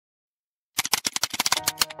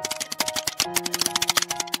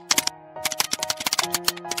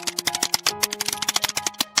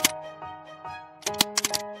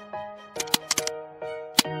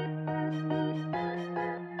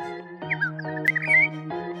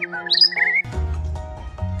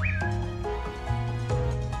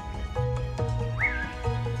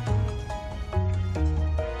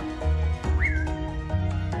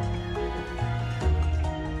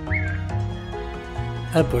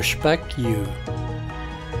A bushbuck ewe.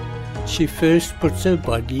 She first puts her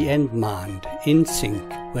body and mind in sync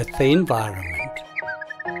with the environment.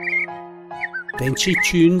 Then she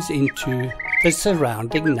tunes into the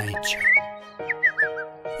surrounding nature.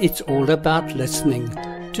 It's all about listening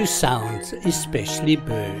to sounds, especially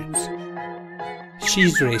birds.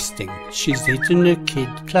 She's resting. She's letting her kid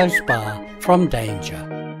close by from danger.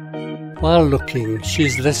 While looking,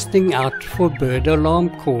 she's listening out for bird alarm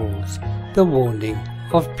calls, the warning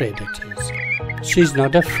of predators. She's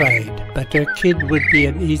not afraid, but her kid would be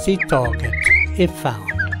an easy target if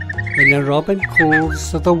found. When a robin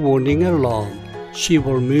calls the warning alarm, she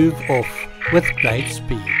will move off with great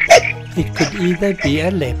speed. It could either be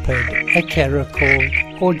a leopard, a caracal,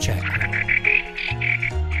 or jackal.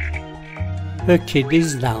 Her kid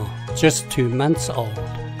is now just 2 months old.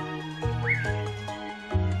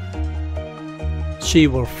 She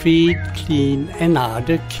will feed, clean and hide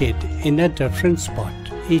her kid in a different spot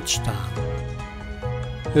each time.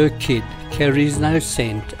 Her kid carries no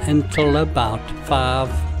scent until about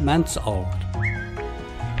 5 months old.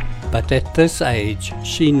 But at this age,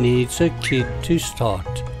 she needs her kid to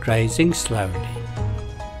start grazing slowly.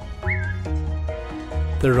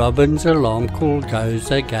 The robin's alarm call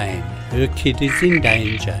goes again. Her kid is in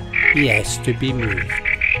danger. He has to be moved.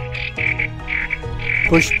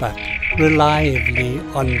 Bushbuck rely heavily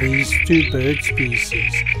on these two bird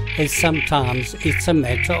species, as sometimes it's a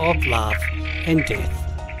matter of life and death.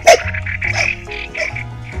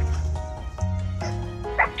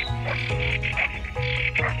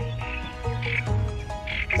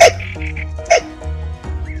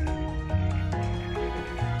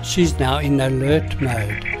 She's now in alert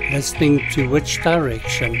mode, listening to which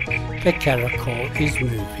direction the caracal is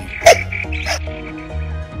moving.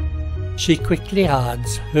 She quickly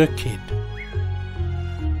hides her kid.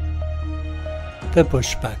 The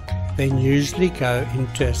bushbuck then usually go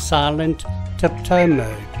into a silent tiptoe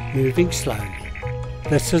mode, moving slowly.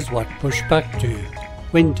 This is what bushbuck do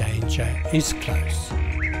when danger is close.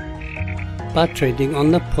 By treading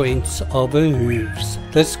on the points of her hooves,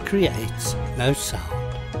 this creates no sound.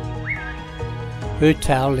 Her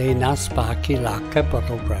tail is now spiky like a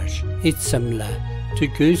bottle brush. It's similar to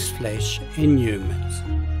goose flesh in humans.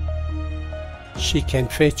 She can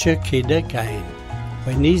fetch her kid again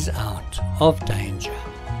when he's out of danger.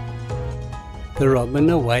 The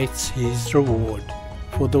robin awaits his reward.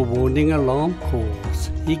 For the warning alarm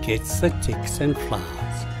calls, he gets the ticks and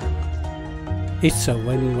flies. It's a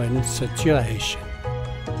win-win situation.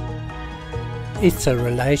 It's a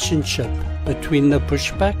relationship between the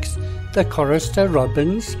bushbucks, the chorister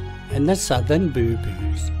robins and the southern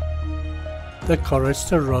boubous. The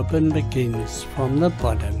chorister robin begins from the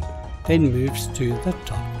bottom, then moves to the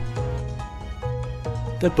top.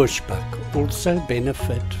 The bushbuck also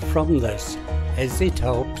benefit from this, as it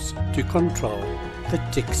helps to control the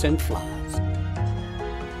ticks and flies.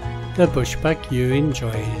 The bushbuck ewe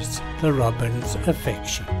enjoys the robin's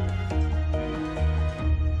affection.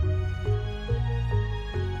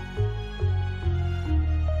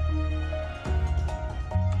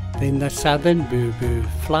 Then the southern boubous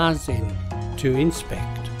flies in to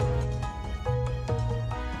inspect.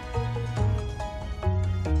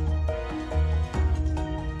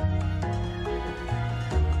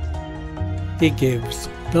 He gives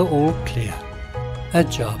the all clear. A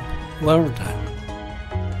job well done.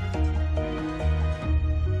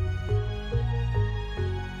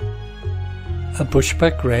 A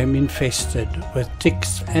bushbuck ram infested with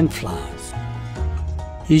ticks and flies.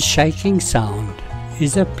 His shaking sound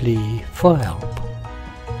is a plea for help.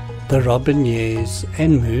 The robin years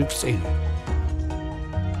and moves in.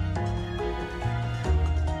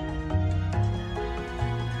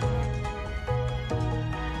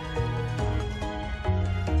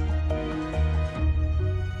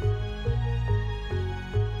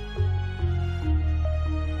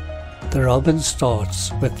 The robin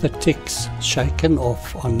starts with the ticks shaken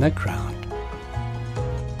off on the ground.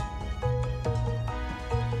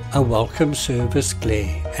 A welcome service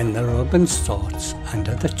glare and the robin starts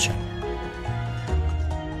under the chin.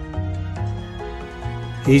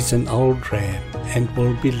 He's an old ram and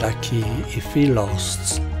will be lucky if he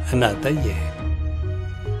lasts another year.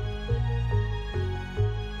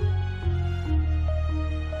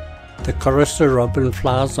 The chorister robin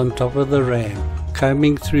flies on top of the ram,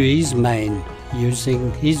 combing through his mane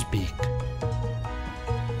using his beak.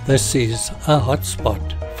 This is a hot spot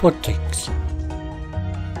for ticks.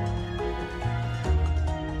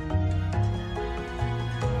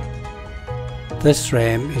 This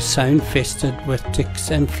ram is so infested with ticks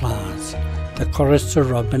and flies, the chorister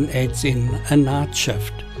robin adds in a night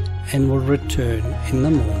shift and will return in the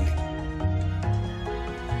morning.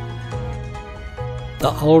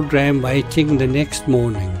 the old ram waiting the next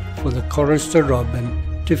morning for the chorister robin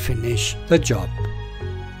to finish the job.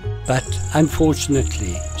 But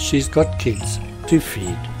unfortunately, she's got kids to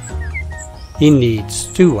feed. He needs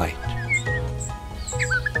to wait.